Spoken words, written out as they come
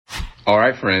All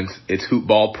right, friends, it's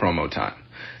Hoopball promo time.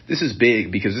 This is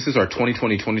big because this is our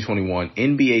 2020-2021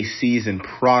 NBA season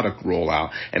product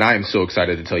rollout, and I am so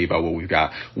excited to tell you about what we've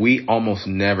got. We almost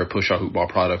never push our Hoopball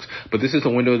products, but this is the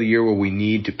window of the year where we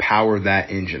need to power that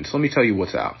engine. So let me tell you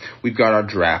what's out. We've got our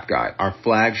draft guide, our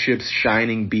flagship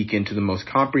shining beacon to the most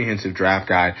comprehensive draft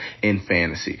guide in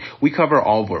fantasy. We cover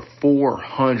over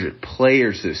 400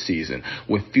 players this season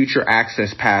with future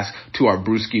access pass to our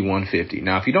Brewski 150.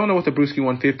 Now, if you don't know what the Brewski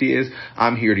 150 is,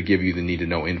 I'm here to give you the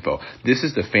need-to-know info. This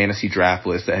is the fantasy draft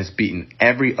list that has beaten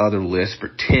every other list for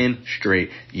 10 straight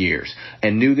years.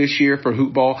 And new this year for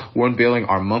Hoopball, we're unveiling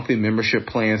our monthly membership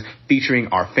plans featuring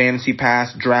our Fantasy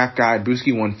Pass, Draft Guide,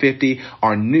 Brewski 150,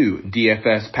 our new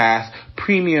DFS Pass,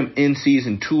 premium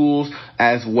in-season tools,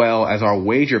 as well as our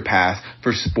Wager Pass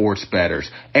for sports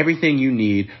bettors. Everything you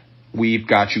need, we've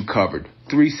got you covered.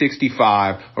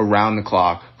 365 around the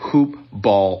clock. Hoop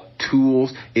Ball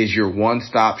Tools is your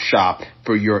one-stop shop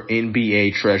for your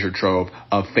NBA treasure trove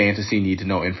of fantasy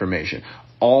need-to-know information.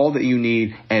 All that you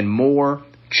need and more.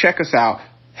 Check us out.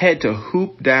 Head to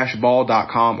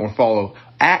hoop-ball.com or follow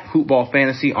at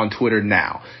hoopballfantasy on Twitter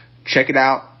now. Check it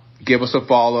out. Give us a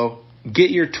follow.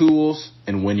 Get your tools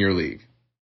and win your league.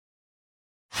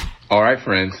 All right,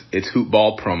 friends, it's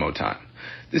Hoopball promo time.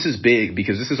 This is big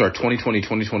because this is our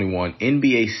 2020-2021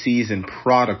 NBA season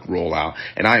product rollout,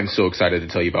 and I am so excited to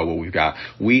tell you about what we've got.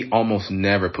 We almost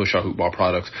never push our Hoopball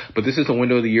products, but this is the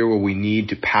window of the year where we need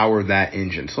to power that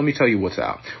engine. So let me tell you what's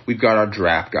out. We've got our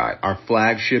draft guide, our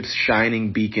flagship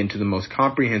shining beacon to the most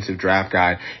comprehensive draft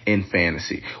guide in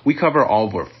fantasy. We cover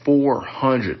over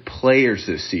 400 players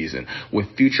this season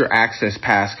with future access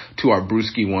pass to our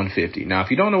Brewski 150. Now, if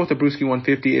you don't know what the Brewski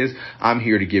 150 is, I'm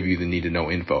here to give you the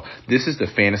need-to-know info. This is the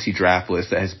fantasy draft list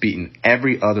that has beaten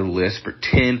every other list for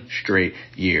 10 straight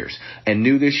years. And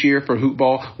new this year for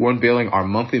Hoopball, we're unveiling our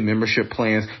monthly membership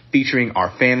plans featuring our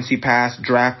Fantasy Pass,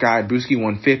 Draft Guide, Brewski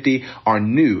 150, our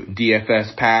new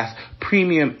DFS Pass,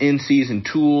 premium in-season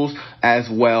tools, as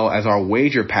well as our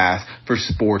Wager Pass for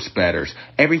sports bettors.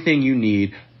 Everything you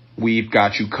need, we've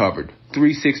got you covered.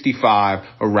 365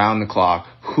 around the clock.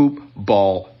 Hoop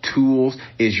Ball Tools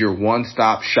is your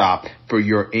one-stop shop for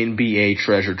your NBA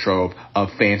treasure trove of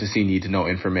fantasy need-to-know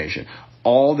information.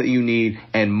 All that you need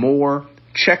and more.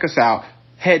 Check us out.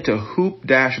 Head to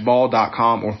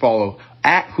hoop-ball.com or follow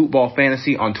at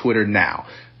hoopballfantasy on Twitter now.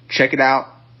 Check it out.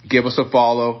 Give us a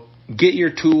follow. Get your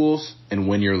tools and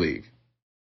win your league.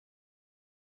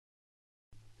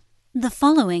 The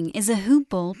following is a Hoop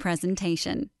Ball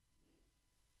presentation.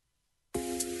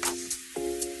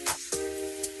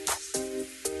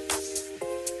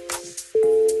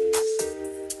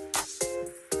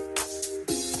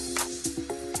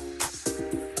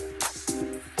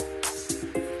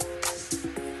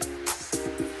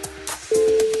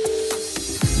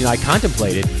 I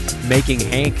contemplated making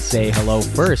Hank say hello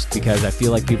first because I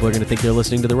feel like people are going to think they're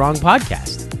listening to the wrong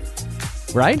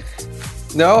podcast. Right?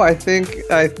 No, I think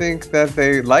that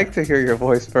they like to hear your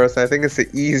voice first. I think it's an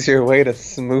easier way to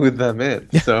smooth them in.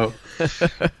 So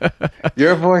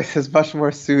your voice is much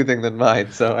more soothing than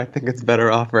mine, so I think it's better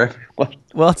off for everyone.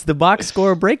 Well, it's the box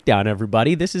score breakdown,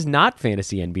 everybody. This is not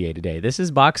Fantasy NBA today. This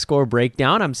is box score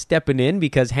breakdown. I'm stepping in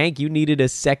because, Hank, you needed a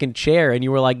second chair, and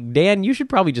you were like, Dan, you should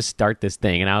probably just start this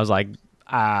thing. And I was like,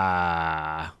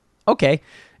 okay.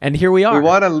 And here we are. We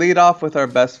want to lead off with our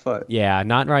best foot. Yeah,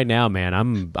 not right now, man.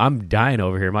 I'm dying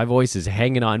over here. My voice is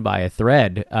hanging on by a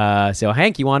thread. So,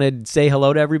 Hank, you want to say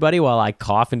hello to everybody while I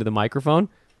cough into the microphone?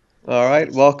 All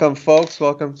right. Welcome, folks.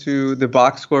 Welcome to the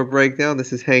box score breakdown.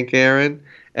 This is Hank Aaron,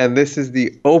 and this is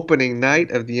the opening night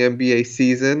of the NBA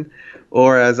season,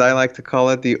 or as I like to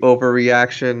call it, the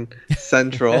overreaction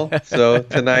central. So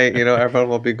tonight, everyone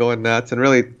will be going nuts, and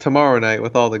really tomorrow night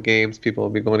with all the games, people will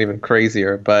be going even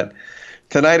crazier. But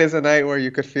tonight is a night where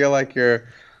you could feel like your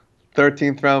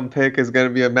 13th round pick is going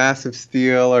to be a massive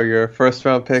steal, or your first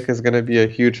round pick is going to be a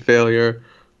huge failure.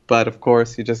 But of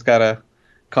course, you just got to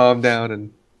calm down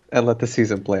and let the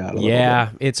season play out a little bit.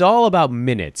 Yeah, it's all about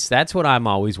minutes. That's what I'm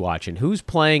always watching. Who's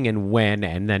playing and when,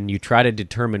 and then you try to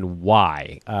determine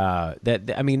why.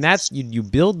 That's you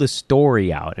build the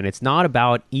story out, and it's not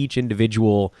about each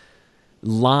individual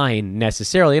line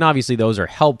necessarily. And obviously, those are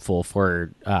helpful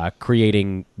for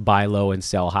creating buy low and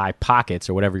sell high pockets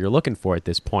or whatever you're looking for at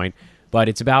this point. But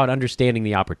it's about understanding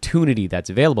the opportunity that's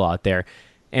available out there.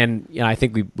 And I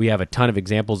think we have a ton of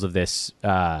examples of this.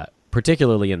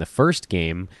 Particularly in the first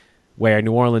game where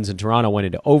New Orleans and Toronto went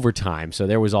into overtime. So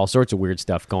there was all sorts of weird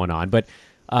stuff going on. But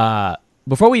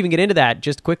before we even get into that,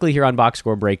 just quickly here on Box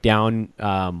Score Breakdown,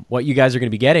 what you guys are going to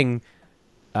be getting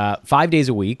 5 days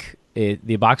a week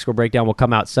The box score breakdown will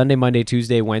come out Sunday, Monday,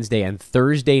 Tuesday, Wednesday, and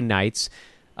Thursday nights.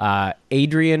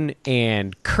 Adrian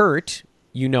and Kurt,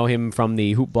 you know him from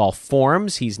the Hoopball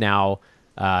forums. He's now,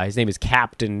 his name is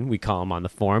Captain, we call him on the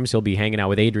forums. He'll be hanging out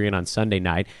with Adrian on Sunday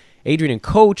night. Adrian and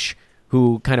Coach,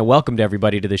 who kind of welcomed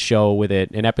everybody to the show with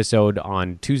an episode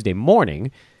on Tuesday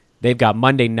morning. They've got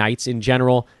Monday nights in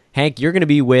general. Hank, you're going to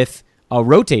be with a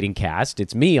rotating cast.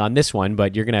 It's me on this one,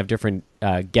 but you're going to have different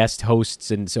guest hosts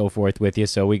and so forth with you,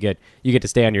 so you get to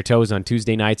stay on your toes on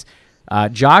Tuesday nights.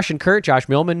 Josh and Kurt, Josh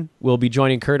Millman, will be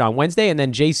joining Kurt on Wednesday, and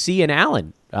then JC and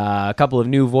Alan, a couple of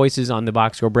new voices on the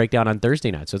box score breakdown on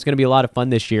Thursday night. So it's going to be a lot of fun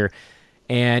this year.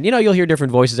 And, you'll hear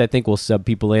different voices. I think we'll sub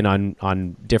people in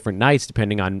on different nights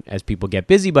depending on as people get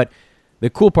busy. But the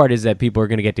cool part is that people are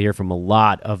going to get to hear from a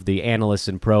lot of the analysts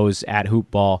and pros at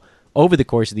Hoopball over the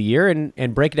course of the year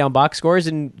and breaking down box scores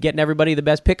and getting everybody the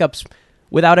best pickups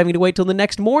without having to wait till the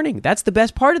next morning. That's the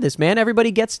best part of this, man.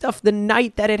 Everybody gets stuff the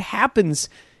night that it happens.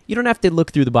 You don't have to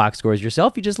look through the box scores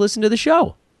yourself. You just listen to the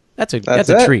show. That's a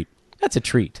treat. That's a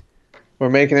treat. We're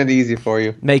making it easy for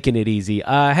you. Making it easy.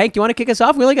 Hank, you want to kick us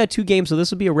off? We only got 2 games, so this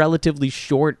will be a relatively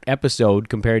short episode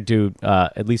compared to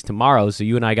at least tomorrow. So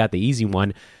you and I got the easy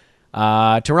one.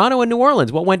 Toronto and New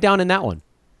Orleans. What went down in that one?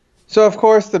 So, of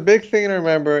course, the big thing to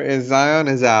remember is Zion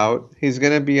is out. He's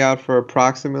going to be out for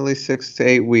approximately 6 to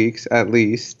 8 weeks at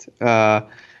least.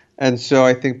 And so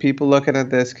I think people looking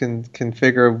at this can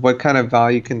figure what kind of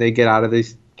value can they get out of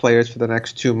these players for the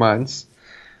next 2 months.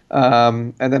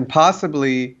 And then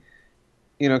possibly,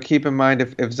 keep in mind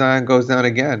if Zion goes down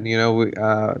again, we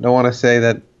don't want to say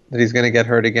that he's going to get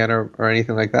hurt again or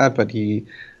anything like that, but he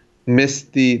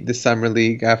missed the summer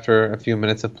league after a few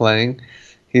minutes of playing.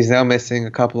 He's now missing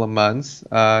a couple of months,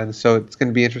 and so it's going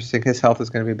to be interesting. His health is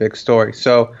going to be a big story.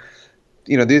 So,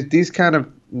 these kind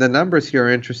of the numbers here are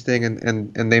interesting,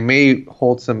 and they may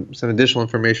hold some additional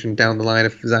information down the line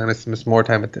if Zion has to miss more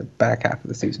time at the back half of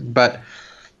the season. But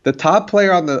the top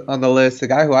player on the list, the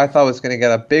guy who I thought was going to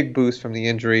get a big boost from the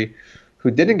injury,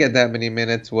 who didn't get that many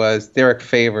minutes, was Derek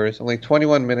Favors. Only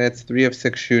 21 minutes, 3 of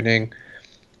 6 shooting,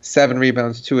 7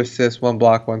 rebounds, 2 assists, 1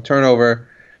 block, 1 turnover.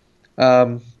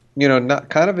 Not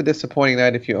kind of a disappointing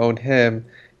night if you owned him,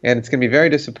 and it's going to be very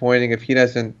disappointing if he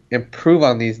doesn't improve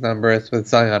on these numbers with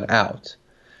Zion out.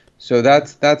 So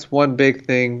that's one big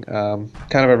thing, kind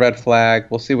of a red flag.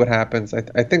 We'll see what happens.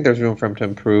 I think there's room for him to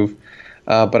improve,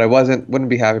 but I wouldn't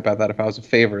be happy about that if I was a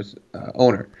Favors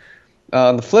owner.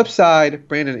 On the flip side,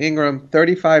 Brandon Ingram,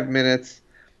 35 minutes,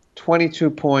 22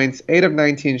 points, 8 of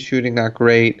 19 shooting, not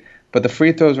great, but the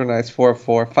free throws were nice, 4 of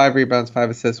 4, 5 rebounds, 5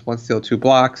 assists, 1 steal, 2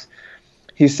 blocks.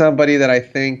 He's somebody that I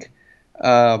think,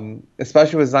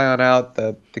 especially with Zion out,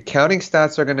 the counting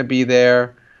stats are going to be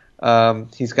there.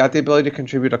 He's got the ability to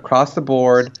contribute across the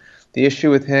board. The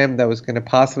issue with him that was going to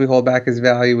possibly hold back his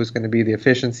value was going to be the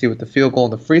efficiency with the field goal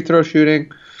and the free throw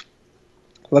shooting.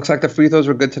 Looks like the free throws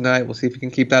were good tonight. We'll see if he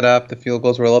can keep that up. The field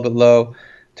goals were a little bit low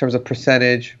in terms of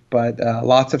percentage, but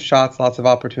lots of shots, lots of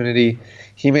opportunity.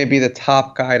 He may be the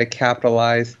top guy to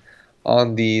capitalize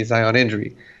on the Zion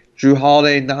injury. Drew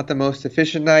Holiday, not the most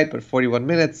efficient night, but 41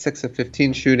 minutes, 6 of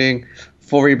 15 shooting,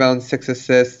 4 rebounds, 6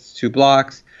 assists, 2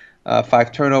 blocks,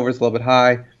 5 turnovers, a little bit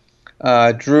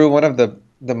high. Drew, one of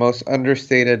the most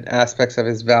understated aspects of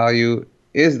his value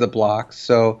is the blocks,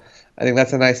 so I think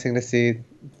that's a nice thing to see.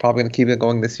 Probably going to keep it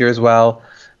going this year as well.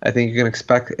 I think you can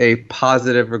expect a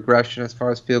positive regression as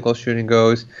far as field goal shooting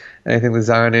goes, and I think the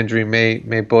Zion injury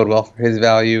may bode well for his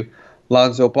value.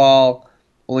 Lonzo Ball,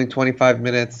 only 25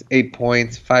 minutes, 8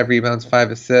 points, 5 rebounds,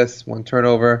 5 assists, 1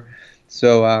 turnover.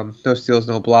 So no steals,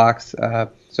 no blocks.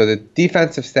 So the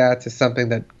defensive stats is something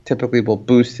that typically will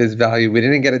boost his value. We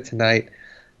didn't get it tonight.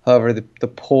 However, the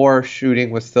poor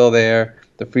shooting was still there.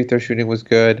 The free throw shooting was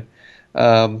good.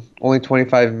 Only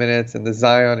 25 minutes, and the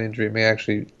Zion injury may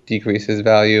actually decrease his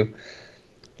value.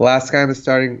 The last guy in the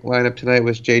starting lineup tonight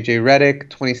was J.J. Redick,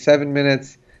 27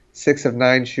 minutes, 6 of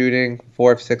 9 shooting,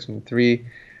 4 of 6 from 3.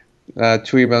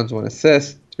 2 rebounds, 1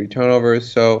 assist, 3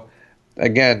 turnovers. So,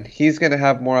 again, he's going to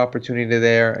have more opportunity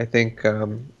there. I think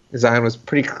Zion was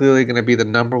pretty clearly going to be the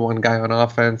number one guy on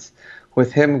offense.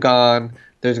 With him gone,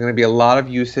 there's going to be a lot of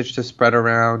usage to spread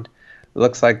around. It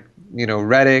looks like,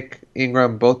 Redick,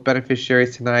 Ingram, both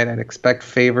beneficiaries tonight. I'd expect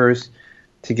Favors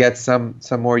to get some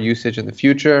more usage in the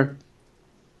future.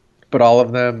 But all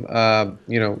of them,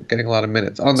 getting a lot of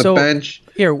minutes. On the bench.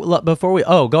 Here, before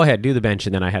go ahead, do the bench,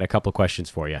 and then I had a couple questions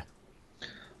for you.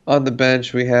 On the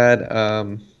bench, we had,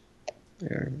 not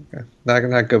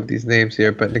good with these names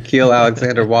here, but Nickeil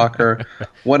Alexander-Walker,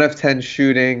 1 of 10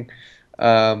 shooting.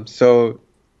 So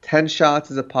 10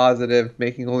 shots is a positive,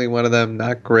 making only one of them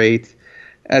not great.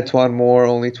 Etwan Moore,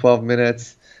 only 12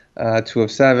 minutes. 2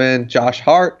 of 7. Josh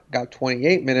Hart got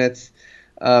 28 minutes,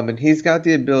 and he's got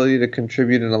the ability to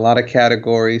contribute in a lot of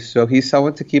categories, so he's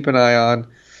someone to keep an eye on.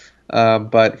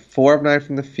 But 4 of 9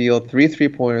 from the field, 3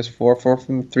 3-pointers, 4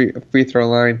 from the free throw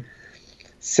line,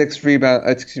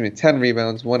 10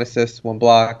 rebounds, 1 assist, 1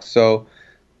 block. So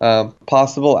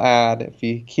possible add if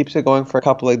he keeps it going for a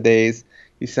couple of days.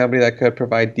 He's somebody that could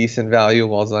provide decent value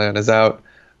while Zion is out.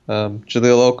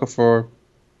 Jahlil Okafor,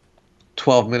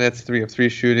 12 minutes, 3 of 3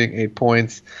 shooting, 8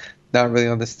 points. Not really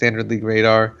on the standard league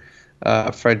radar.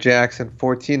 Fred Jackson,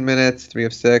 14 minutes, 3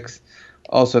 of 6.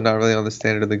 Also not really on the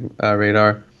standard league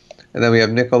radar. And then we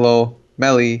have Nicolo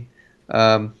Melli.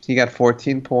 He got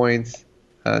 14 points,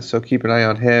 so keep an eye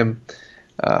on him.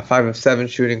 5 of 7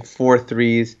 shooting, 4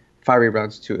 threes, 5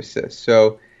 rebounds, 2 assists.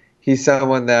 So he's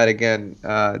someone that, again,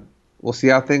 we'll see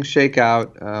how things shake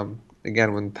out.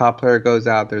 Again, when the top player goes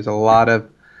out, there's going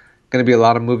to be a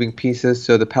lot of moving pieces.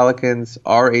 So the Pelicans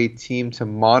are a team to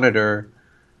monitor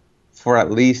for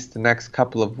at least the next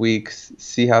couple of weeks,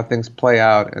 see how things play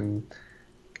out, and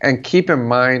keep in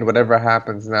mind whatever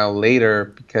happens now later,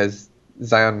 because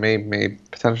Zion may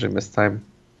potentially miss time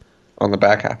on the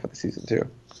back half of the season too.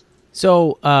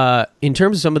 So, in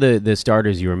terms of some of the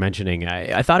starters you were mentioning,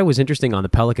 I thought it was interesting on the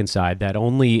Pelican side that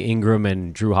only Ingram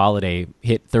and Drew Holiday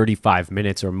hit 35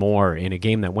 minutes or more in a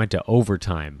game that went to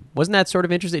overtime. Wasn't that sort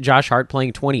of interesting? Josh Hart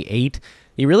playing 28.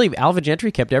 Alvin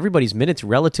Gentry kept everybody's minutes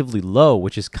relatively low,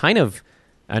 which is kind of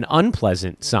an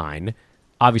unpleasant sign.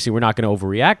 Obviously, we're not going to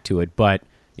overreact to it, but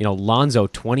Lonzo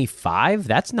 25,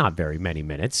 that's not very many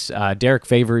minutes. Derek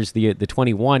Favors, the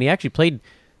 21, he actually played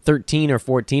 13 or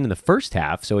 14 in the first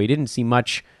half, so he didn't see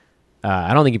much.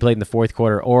 I don't think he played in the fourth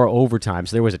quarter or overtime,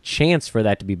 so there was a chance for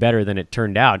that to be better than it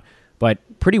turned out.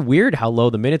 But pretty weird how low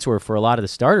the minutes were for a lot of the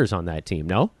starters on that team,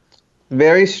 no?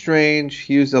 Very strange.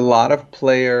 He used a lot of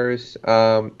players.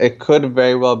 It could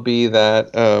very well be that,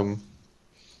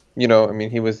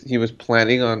 he was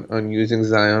planning on using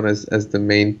Zion as the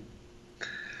main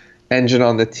engine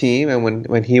on the team, and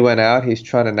when he went out, he's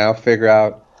trying to now figure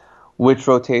out which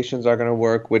rotations are going to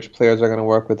work, which players are going to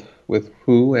work with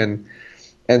who, and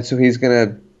so he's going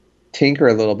to tinker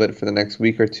a little bit for the next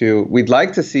week or two. We'd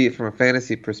like to see, from a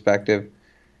fantasy perspective,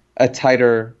 a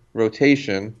tighter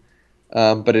rotation,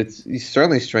 but it's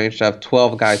certainly strange to have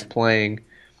 12 guys playing,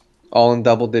 all in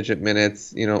double-digit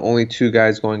minutes, only 2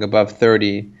 guys going above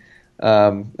 30.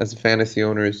 As a fantasy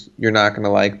owners, you're not going to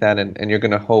like that, and you're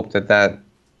going to hope that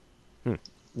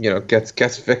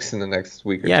gets fixed in the next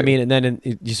week or two. Yeah, I mean, and then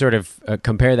you sort of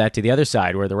compare that to the other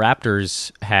side, where the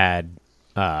Raptors had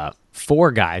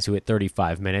 4 guys who hit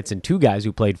 35 minutes and 2 guys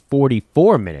who played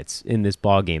 44 minutes in this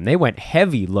ball game. They went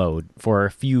heavy load for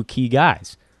a few key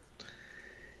guys.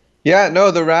 Yeah, no,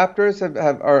 the Raptors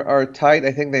are tight.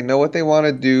 I think they know what they want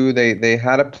to do. They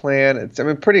had a plan. It's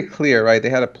pretty clear, right? They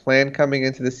had a plan coming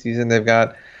into the season. They've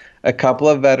got a couple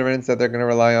of veterans that they're going to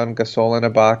rely on, Gasol and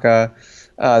Ibaka.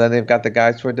 Then they've got the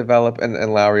guys who are developed, and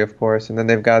Lowry, of course. And then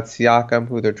they've got Siakam,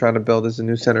 who they're trying to build as a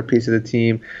new centerpiece of the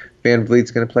team. Van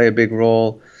Vliet's going to play a big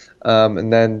role.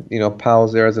 And then,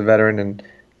 Powell's there as a veteran. And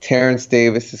Terrence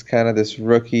Davis is kind of this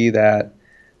rookie that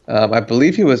I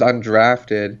believe he was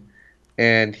undrafted.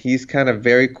 And he's kind of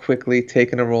very quickly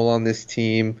taken a role on this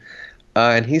team.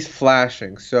 And he's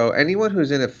flashing. So anyone who's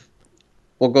in it,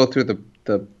 we'll go through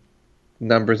the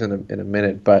numbers in a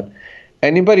minute. But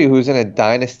anybody who's in a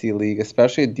dynasty league,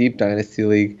 especially a deep dynasty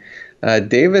league,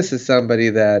 Davis is somebody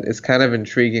that is kind of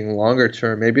intriguing longer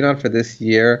term, maybe not for this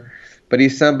year, but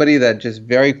he's somebody that just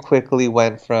very quickly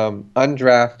went from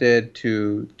undrafted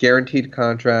to guaranteed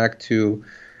contract to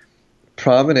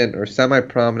prominent or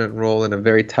semi-prominent role in a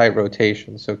very tight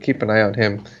rotation. So keep an eye on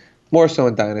him, more so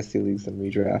in dynasty leagues than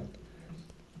redraft.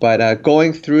 But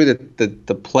going through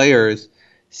the players,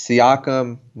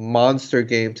 Siakam, monster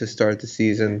game to start the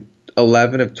season.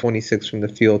 11 of 26 from the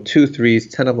field, 2 threes,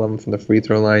 10 of 11 from the free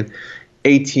throw line,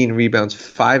 18 rebounds,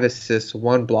 5 assists,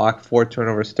 1 block, 4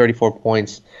 turnovers, 34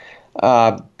 points.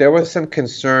 There was some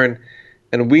concern,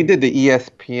 and we did the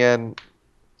ESPN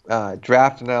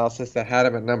draft analysis that had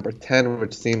him at number 10,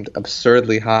 which seemed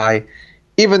absurdly high,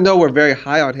 even though we're very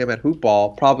high on him at hoop ball,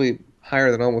 probably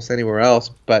higher than almost anywhere else.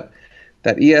 But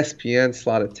that ESPN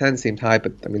slot at 10 seemed high.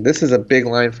 But, this is a big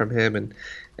line from him,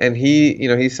 and he,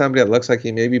 he's somebody that looks like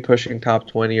he may be pushing top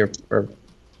 20 or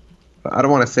I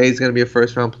don't want to say he's going to be a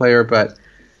first-round player, but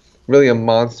really a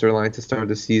monster line to start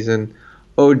the season.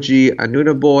 OG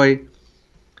Anunoby.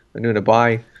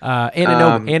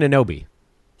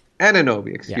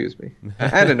 Anunoby, excuse me.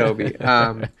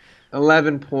 Anunoby.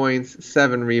 11 points,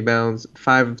 7 rebounds,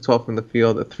 5 of 12 from the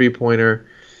field, a 3-pointer,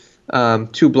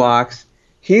 2 blocks.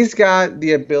 He's got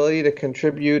the ability to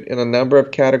contribute in a number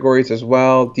of categories as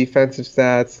well. Defensive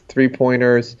stats,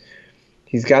 three-pointers.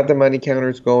 He's got the money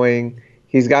counters going.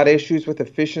 He's got issues with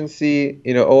efficiency.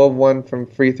 0 of 1 from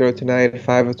free throw tonight,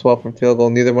 5 of 12 from field goal.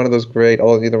 Neither one of those great.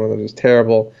 Neither one of those is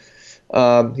terrible.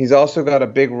 He's also got a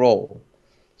big role.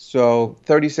 So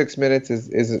 36 minutes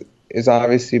is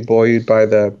obviously buoyed by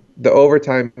the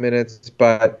overtime minutes,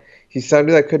 but he's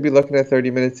somebody that could be looking at 30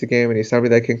 minutes a game, and he's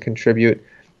somebody that can contribute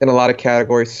in a lot of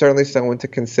categories. Certainly someone to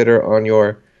consider on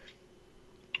your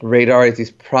radar, as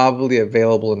he's probably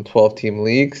available in 12-team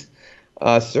leagues.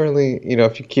 Certainly,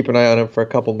 if you keep an eye on him for a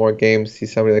couple more games,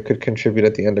 he's somebody that could contribute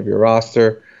at the end of your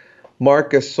roster.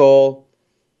 Marc Gasol,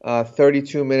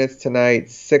 32 minutes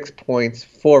tonight, 6 points,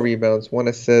 4 rebounds, 1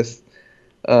 assist.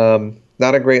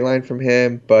 Not a great line from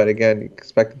him, but again, you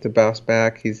expect him to bounce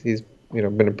back. He's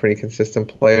been a pretty consistent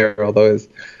player, although his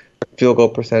field goal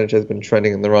percentage has been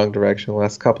trending in the wrong direction the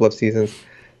last couple of seasons.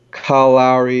 Kyle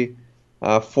Lowry,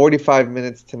 45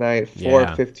 minutes tonight, 4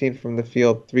 of 15 from the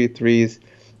field, 3 threes,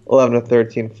 11 of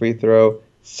 13 free throw,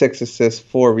 6 assists,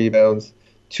 4 rebounds,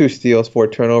 2 steals, 4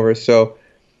 turnovers. So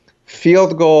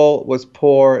field goal was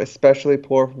poor, especially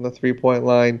poor from the three-point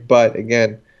line. But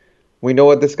again, we know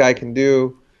what this guy can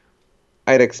do.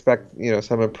 I'd expect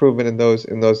some improvement in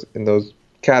those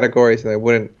categories, and I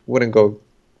wouldn't go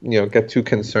get too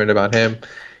concerned about him.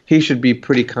 He should be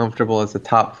pretty comfortable as a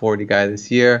top 40 guy this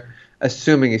year,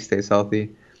 assuming he stays healthy.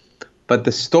 But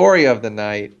the story of the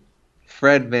night,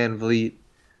 Fred VanVleet,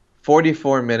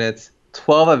 44 minutes,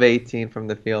 12 of 18 from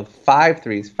the field, 5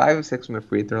 threes, 5 of 6 from the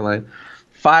free throw line,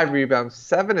 5 rebounds,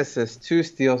 7 assists, 2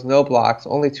 steals, no blocks,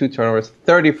 only 2 turnovers,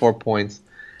 34 points.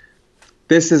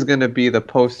 This is going to be the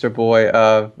poster boy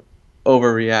of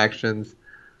overreactions.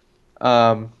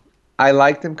 I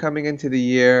liked him coming into the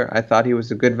year. I thought he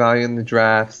was a good value in the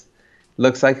drafts.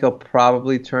 Looks like he'll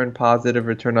probably turn positive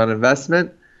return on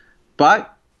investment.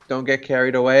 But don't get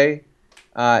carried away.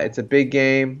 It's a big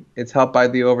game. It's helped by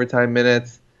the overtime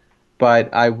minutes.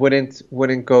 But I wouldn't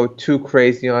go too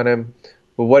crazy on him.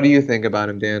 But what do you think about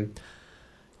him, Dan?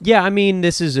 Yeah, I mean,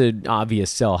 this is an obvious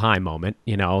sell high moment.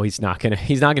 He's not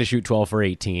gonna shoot 12 for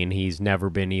 18. He's never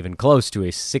been even close to a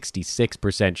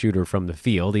 66% shooter from the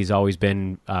field. He's always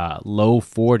been low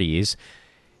 40s.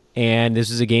 And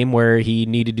this is a game where he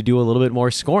needed to do a little bit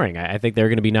more scoring. I think there are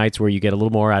going to be nights where you get a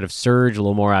little more out of Serge, a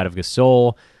little more out of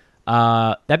Gasol.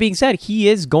 That being said, he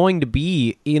is going to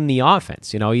be in the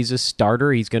offense. He's a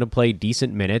starter. He's going to play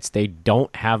decent minutes. They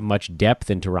don't have much depth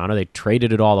in Toronto. They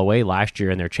traded it all away last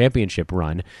year in their championship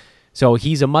run. So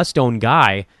he's a must-own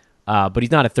guy, but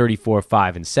he's not a 34,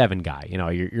 5, and 7 guy.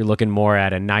 You're looking more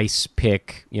at a nice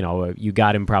pick. You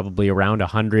got him probably around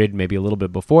 100, maybe a little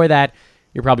bit before that.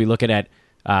 You're probably looking at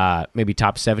maybe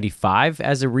top 75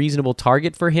 as a reasonable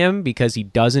target for him, because he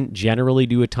doesn't generally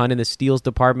do a ton in the steals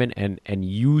department, and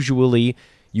usually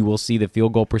you will see the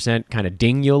field goal percent kind of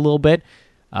ding you a little bit.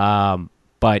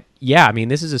 But yeah, I mean,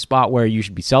 this is a spot where you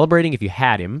should be celebrating if you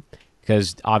had him,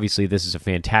 because obviously this is a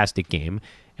fantastic game,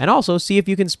 and also see if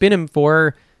you can spin him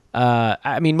for.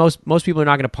 I mean, most people are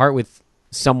not going to part with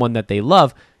someone that they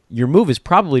love. Your move is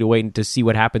probably to wait to see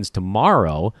what happens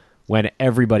tomorrow, when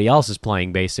everybody else is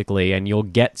playing, basically, and you'll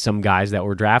get some guys that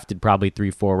were drafted probably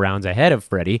 3-4 rounds ahead of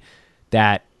Freddy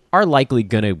that are likely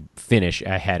going to finish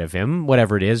ahead of him,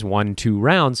 whatever it is, 1-2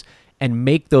 rounds, and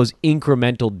make those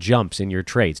incremental jumps in your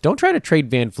trades. Don't try to trade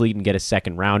VanVleet and get a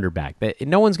second rounder back.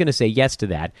 No one's going to say yes to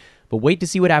that, but wait to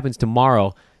see what happens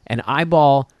tomorrow and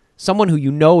eyeball someone who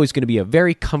is going to be a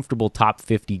very comfortable top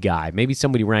 50 guy, maybe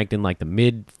somebody ranked in like the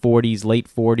mid 40s,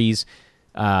 late 40s,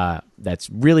 that's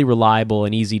really reliable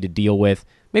and easy to deal with.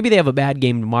 Maybe they have a bad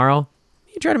game tomorrow.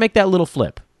 You try to make that little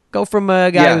flip. Go from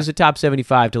a guy who's a top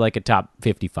 75 to like a top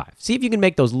 55. See if you can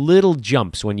make those little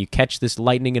jumps when you catch this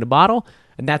lightning in a bottle,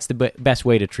 and that's the best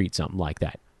way to treat something like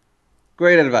that.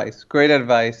 Great advice.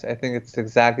 I think it's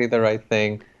exactly the right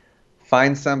thing.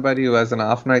 Find somebody who has an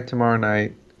off night tomorrow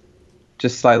night,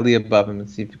 just slightly above him, and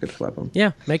see if you could flip him.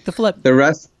 Yeah, make the flip. The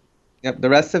rest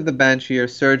of the bench here: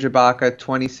 Serge Ibaka,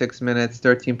 26 minutes,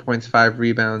 13 points, 5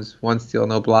 rebounds, 1 steal,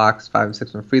 no blocks, 5 and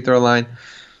 6 from the free throw line.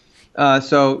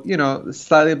 So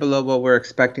slightly below what we're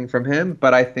expecting from him,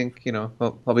 but I think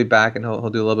he'll be back and he'll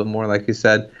do a little bit more, like you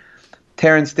said.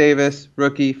 Terrence Davis,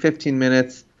 rookie, 15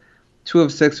 minutes, 2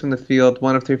 of 6 from the field,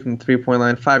 1 of 3 from the 3-point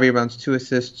line, 5 rebounds, 2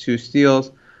 assists, 2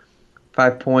 steals,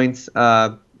 5 points.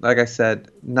 Like I said,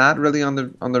 not really on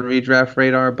the redraft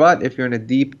radar, but if you're in a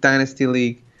deep dynasty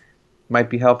league, might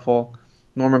be helpful.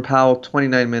 Norman Powell,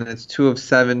 29 minutes, 2 of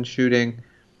 7 shooting,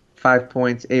 5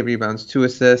 points, 8 rebounds, 2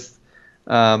 assists. He's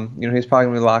probably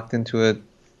going to be locked into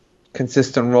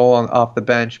consistent role off the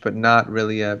bench, but not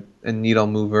really a needle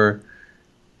mover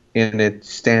in a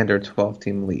standard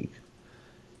 12-team league.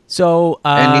 So,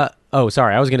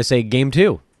 sorry, I was going to say game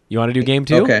 2. You want to do game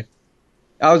 2? Okay.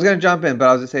 I was going to jump in, but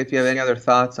I was going to say if you have any other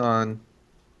thoughts on...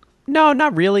 No,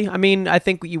 not really. I mean, I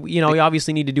think we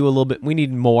obviously need to do a little bit. We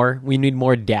need more. We need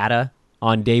more data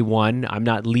on day 1. I'm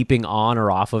not leaping on or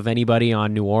off of anybody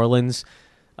on New Orleans.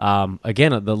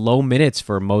 Again, the low minutes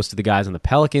for most of the guys on the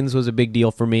Pelicans was a big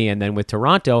deal for me. And then with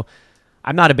Toronto,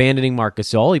 I'm not abandoning Marc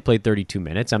Gasol. He played 32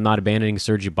 minutes. I'm not abandoning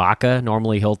Serge Ibaka.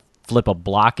 Normally he'll flip a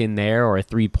block in there or a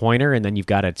three-pointer, and then you've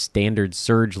got a standard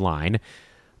Serge line.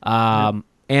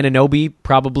 Anunoby,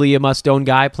 probably a must-own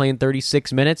guy, playing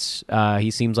 36 minutes. He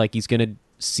seems like he's going to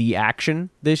see action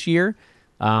this year.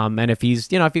 And if he's,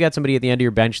 if you got somebody at the end of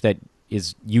your bench that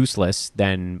is useless,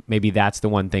 then maybe that's the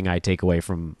one thing I take away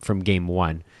from game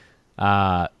 1.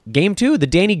 Game 2, the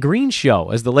Danny Green show,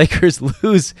 as the Lakers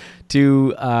lose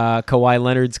to Kawhi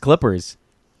Leonard's Clippers.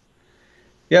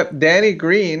 Yep, Danny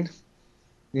Green,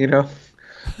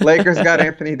 Lakers got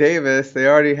Anthony Davis. They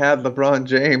already had LeBron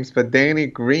James, but Danny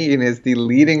Green is the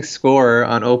leading scorer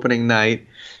on opening night.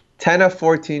 10 of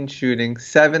 14 shooting,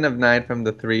 7 of 9 from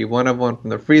the 3, 1 of 1 from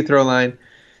the free throw line,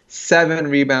 7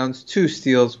 rebounds, 2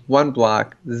 steals, 1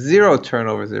 block, 0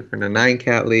 turnovers if you're in a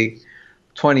 9-cat league,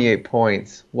 28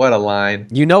 points. What a line.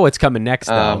 You know what's coming next,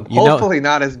 though. Hopefully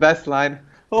not his best line.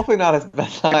 Hopefully not his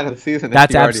best line of the season. That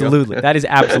is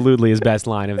absolutely his best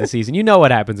line of the season. You know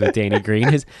what happens with Danny Green.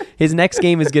 His next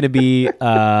game is going to be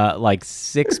like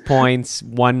 6 points,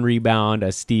 1 rebound,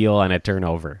 a steal, and a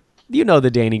turnover. You know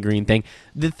the Danny Green thing.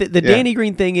 The Danny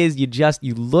Green thing is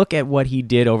you look at what he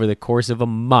did over the course of a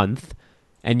month,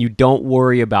 and you don't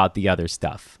worry about the other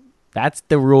stuff. That's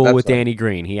the rule with Danny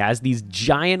Green. He has these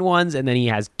giant ones, and then he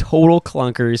has total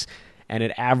clunkers, and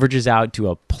it averages out to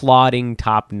a plodding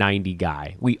top 90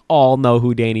 guy. We all know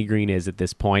who Danny Green is at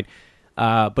this point,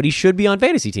 but he should be on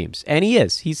fantasy teams, and he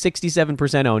is. He's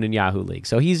 67% owned in Yahoo League,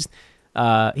 so he's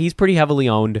pretty heavily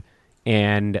owned,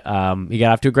 and he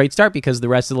got off to a great start because the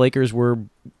rest of the Lakers were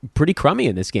pretty crummy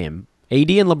in this game. AD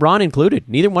and LeBron included.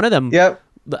 Neither one of them,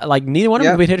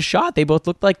 could hit a shot. They both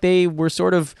looked like they were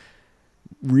sort of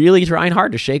really trying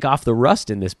hard to shake off the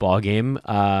rust in this ball game.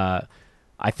 I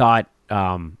thought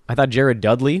Jared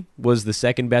Dudley was the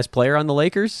second best player on the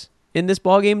Lakers in this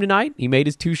ball game tonight. He made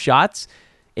his 2 shots.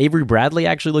 Avery Bradley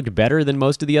actually looked better than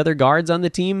most of the other guards on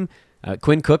the team.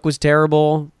 Quinn Cook was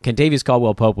terrible. Kentavious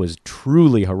Caldwell-Pope was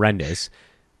truly horrendous.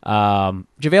 JaVale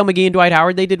McGee and Dwight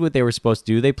Howard, they did what they were supposed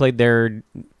to do. They played their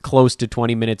close to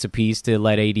 20 minutes apiece to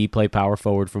let AD play power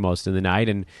forward for most of the night,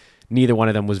 and neither one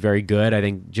of them was very good. I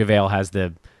think JaVale has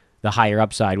the higher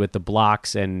upside with the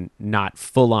blocks and not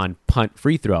full-on punt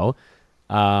free throw.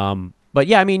 But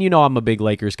yeah, I mean, I'm a big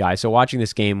Lakers guy, so watching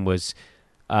this game was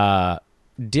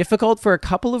difficult for a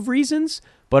couple of reasons,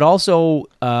 but also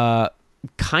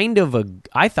kind of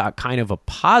a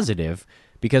positive,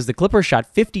 because the Clippers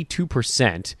shot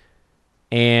 52%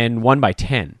 and won by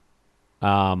 10.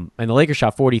 And the Lakers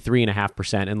shot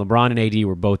 43.5%, and LeBron and AD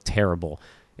were both terrible.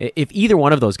 If either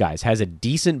one of those guys has a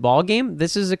decent ball game,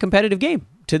 this is a competitive game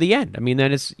to the end. I mean,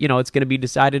 then it's going to be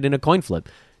decided in a coin flip.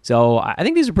 So I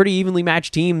think these are pretty evenly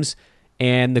matched teams,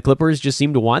 and the Clippers just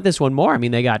seem to want this one more. I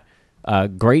mean, they got a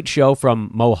great show from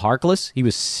Mo Harkless. He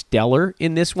was stellar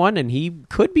in this one, and he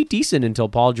could be decent until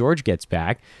Paul George gets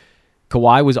back.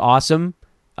 Kawhi was awesome,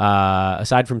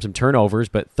 aside from some turnovers,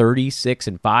 but 36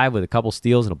 and 5 with a couple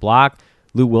steals and a block.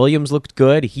 Lou Williams looked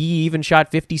good. He even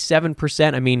shot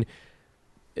 57%. I mean,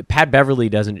 Pat Beverly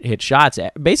doesn't hit shots.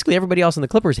 Basically, everybody else in the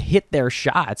Clippers hit their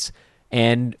shots,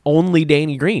 and only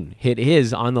Danny Green hit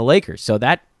his on the Lakers. So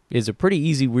that is a pretty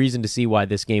easy reason to see why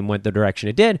this game went the direction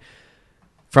it did.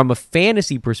 From a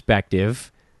fantasy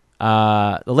perspective,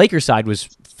 the Lakers side was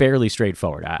fairly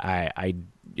straightforward. I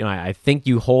think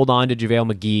you hold on to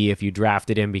JaVale McGee if you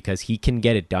drafted him, because he can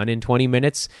get it done in 20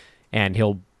 minutes, and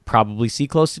he'll probably see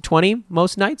close to 20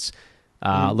 most nights.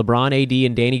 LeBron, AD,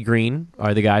 and Danny Green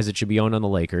are the guys that should be owned on the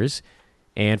Lakers.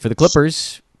 And for the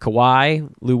Clippers, Kawhi,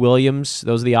 Lou Williams,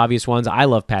 those are the obvious ones. I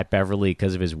love Pat Beverly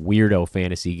because of his weirdo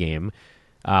fantasy game.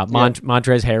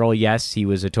 Montrezl Harrell, yes, he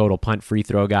was a total punt free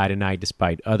throw guy tonight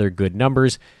despite other good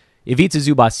numbers. Ivica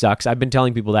Zubac sucks. I've been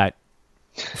telling people that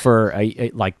for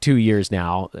like 2 years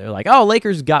now. They're like, oh,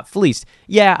 Lakers got fleeced.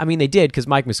 Yeah, I mean, they did, because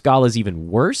Mike Muscala is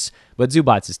even worse, but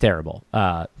Zubac is terrible.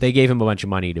 They gave him a bunch of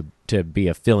money to be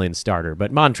a fill-in starter,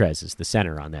 but Montrez is the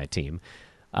center on that team.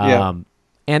 And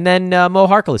then Mo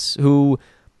Harkless, who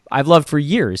I've loved for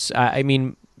years. I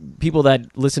mean, people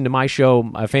that listen to my show,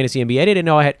 Fantasy NBA, didn't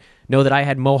know that I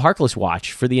had Mo Harkless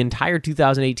watch for the entire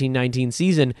 2018-19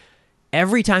 season.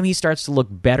 every time he starts to look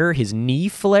better, his knee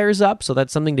flares up, so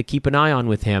that's something to keep an eye on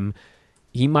with him.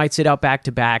 He might sit out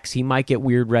back-to-backs. He might get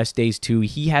weird rest days, too.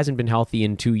 He hasn't been healthy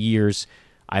in 2 years.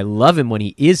 I love him when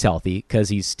he is healthy because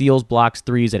he steals, blocks,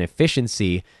 threes, and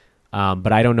efficiency,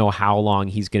 but I don't know how long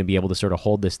he's going to be able to sort of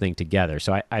hold this thing together.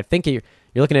 So I think you're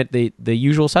looking at the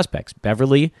usual suspects: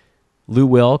 Beverly, Lou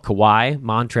Will, Kawhi,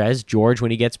 Montrez, George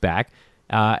when he gets back,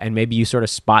 and maybe you sort of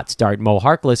spot start Mo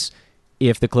Harkless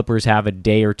if the Clippers have a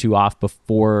day or two off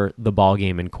before the ball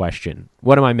game in question.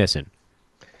 What am I missing?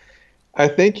 I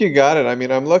think you got it. I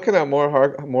mean, I'm looking at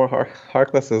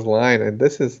Harkless's line, and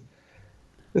this is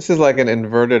like an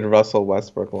inverted Russell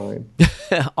Westbrook line.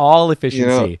 All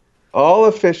efficiency. All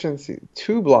efficiency.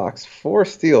 2 blocks, 4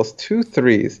 steals, 2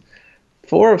 threes,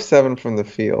 4 of 7 from the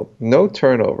field, no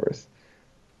turnovers.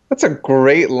 That's a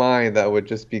great line that would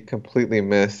just be completely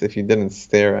missed if you didn't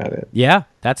stare at it. Yeah,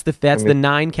 that's the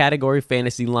 9-category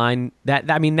fantasy line.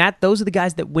 Those are the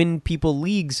guys that win people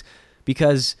leagues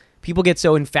because people get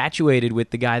so infatuated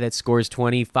with the guy that scores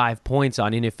 25 points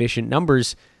on inefficient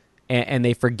numbers, and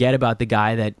they forget about the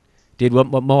guy that did what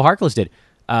Mo Harkless did.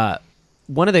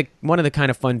 One of the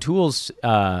kind of fun tools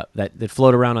that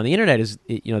float around on the internet is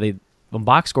on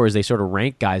box scores they sort of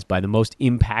rank guys by the most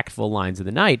impactful lines of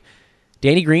the night.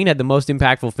 Danny Green had the most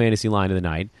impactful fantasy line of the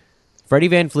night. Freddie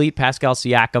VanVleet, Pascal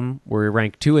Siakam were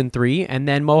ranked 2 and 3, and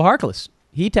then Mo Harkless.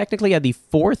 He technically had the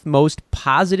 4th most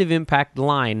positive impact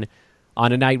line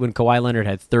on a night when Kawhi Leonard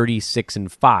had 36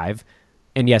 and 5.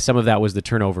 And yes, some of that was the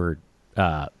turnover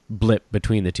blip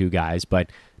between the two guys, but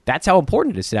that's how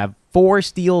important it is to have 4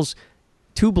 steals,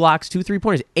 2 blocks, 2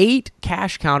 3-pointers, 8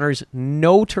 cash counters,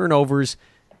 no turnovers,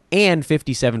 and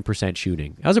 57%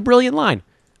 shooting. That was a brilliant line.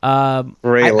 I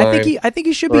think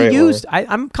he should be used.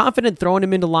 I'm confident throwing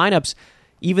him into lineups,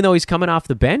 even though he's coming off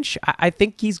the bench. I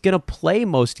think he's going to play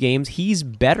most games. He's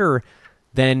better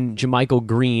than JaMychal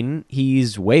Green.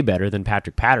 He's way better than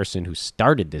Patrick Patterson, who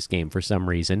started this game for some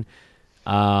reason.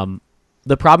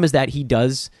 The problem is that he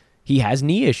has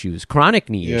knee issues, chronic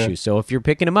knee issues. So if you're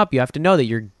picking him up, you have to know that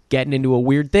you're getting into a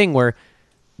weird thing where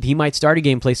he might start a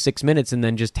game, play 6 minutes, and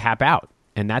then just tap out.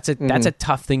 And that's a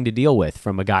tough thing to deal with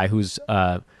from a guy who's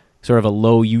sort of a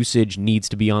low usage, needs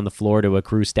to be on the floor to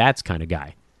accrue stats kind of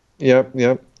guy.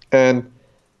 Yep. And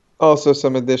also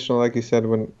some additional, like you said,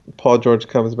 when Paul George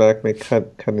comes back, may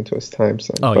cut into his time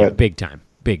some. Yeah, big time.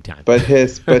 But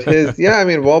his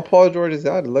while Paul George is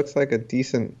out, it looks like a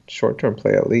decent short-term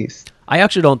play at least. I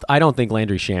don't think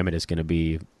Landry Shamet is going to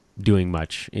be doing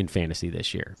much in fantasy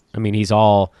this year. I mean, he's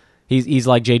like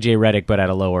JJ Redick but at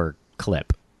a lower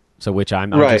clip. So which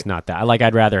I'm just not that.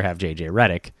 I'd rather have JJ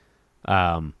Redick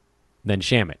than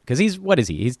Shamet because what is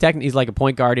he? He's like a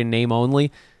point guard in name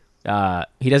only.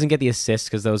 He doesn't get the assists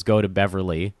because those go to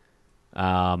Beverly.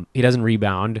 He doesn't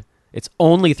rebound. It's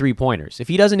only 3-pointers. If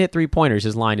he doesn't hit 3-pointers,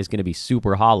 his line is going to be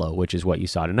super hollow, which is what you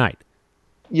saw tonight.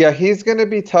 Yeah, he's going to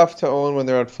be tough to own when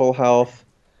they're at full health.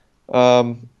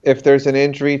 If there's an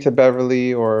injury to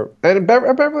Beverly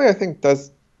Beverly, I think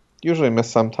does usually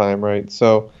miss some time, right?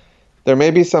 So there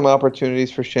may be some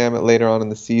opportunities for Shamet later on in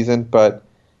the season, but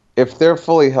if they're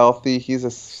fully healthy, he's a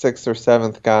 6th or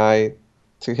 7th guy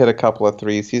to hit a couple of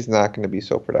threes. He's not going to be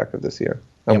so productive this year.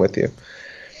 I'm with you.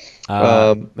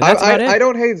 I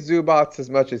don't hate Zubats as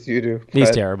much as you do. He's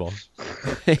terrible.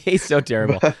 He's so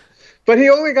terrible. But he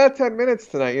only got 10 minutes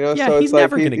tonight, Yeah, so he's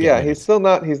never going to get minutes.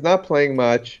 He's not playing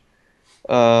much.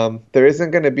 There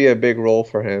isn't going to be a big role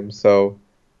for him, so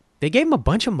they gave him a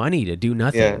bunch of money to do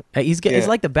nothing. Yeah. He's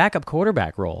like the backup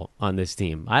quarterback role on this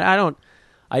team. I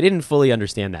didn't fully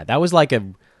understand that. That was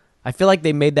I feel like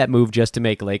they made that move just to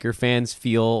make Laker fans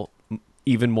feel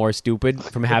even more stupid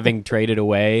from having traded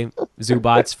away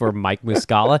Zubats for Mike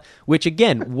Muscala, which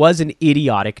again was an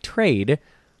idiotic trade,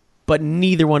 but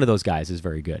neither one of those guys is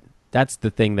very good. That's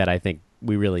the thing that I think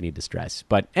we really need to stress.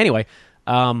 But anyway,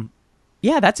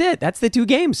 that's it. That's the 2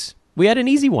 games. We had an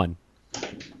easy one.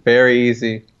 Very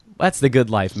easy. That's the good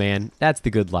life, man. That's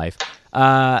the good life.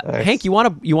 Nice. Hank, you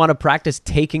want to practice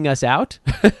taking us out?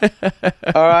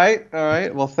 All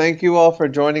right. Well, thank you all for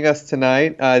joining us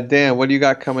tonight. Dan, what do you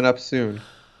got coming up soon?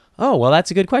 Oh, well, that's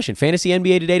a good question. Fantasy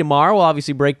NBA Today tomorrow. We'll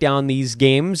obviously break down these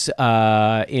games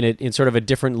in sort of a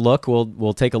different look.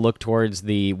 We'll take a look towards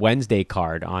the Wednesday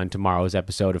card on tomorrow's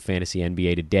episode of Fantasy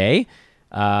NBA Today.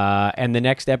 And the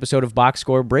next episode of Box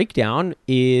Score Breakdown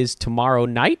is tomorrow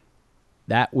night.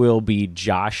 That will be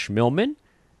Josh Millman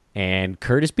and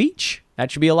Curtis Beach.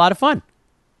 That should be a lot of fun.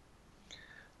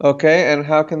 Okay, and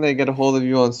how can they get a hold of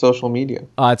you on social media?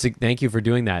 Thank you for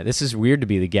doing that. This is weird to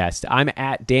be the guest. I'm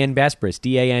at Dan Besbris,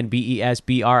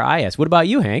 DanBesbris. What about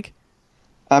you, Hank?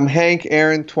 I'm Hank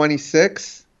Aaron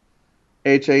 26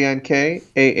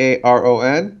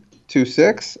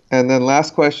 HankAaron26. And then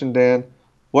last question, Dan.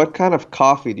 What kind of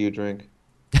coffee do you drink?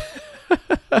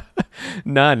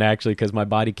 None, actually, because my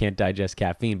body can't digest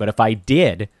caffeine. But if I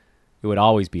did, it would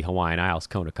always be Hawaiian Isles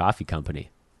Kona Coffee Company.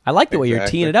 I like the way you're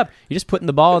teeing it up. You're just putting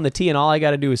the ball in the tee, and all I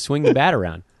got to do is swing the bat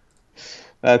around.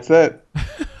 That's it.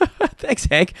 Thanks,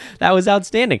 Hank. That was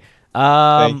outstanding.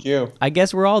 Thank you. I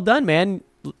guess we're all done, man.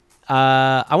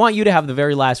 I want you to have the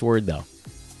very last word, though.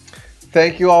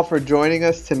 Thank you all for joining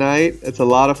us tonight. It's a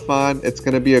lot of fun. It's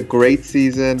going to be a great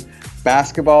season.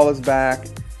 Basketball is back,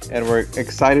 and we're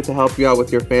excited to help you out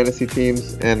with your fantasy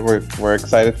teams, and we're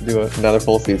excited to do another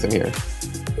full season here.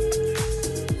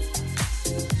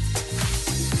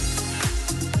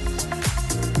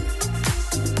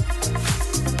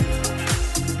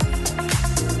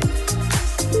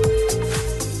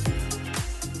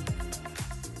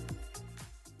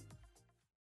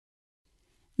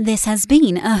 This has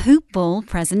been a Hoop Ball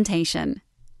presentation.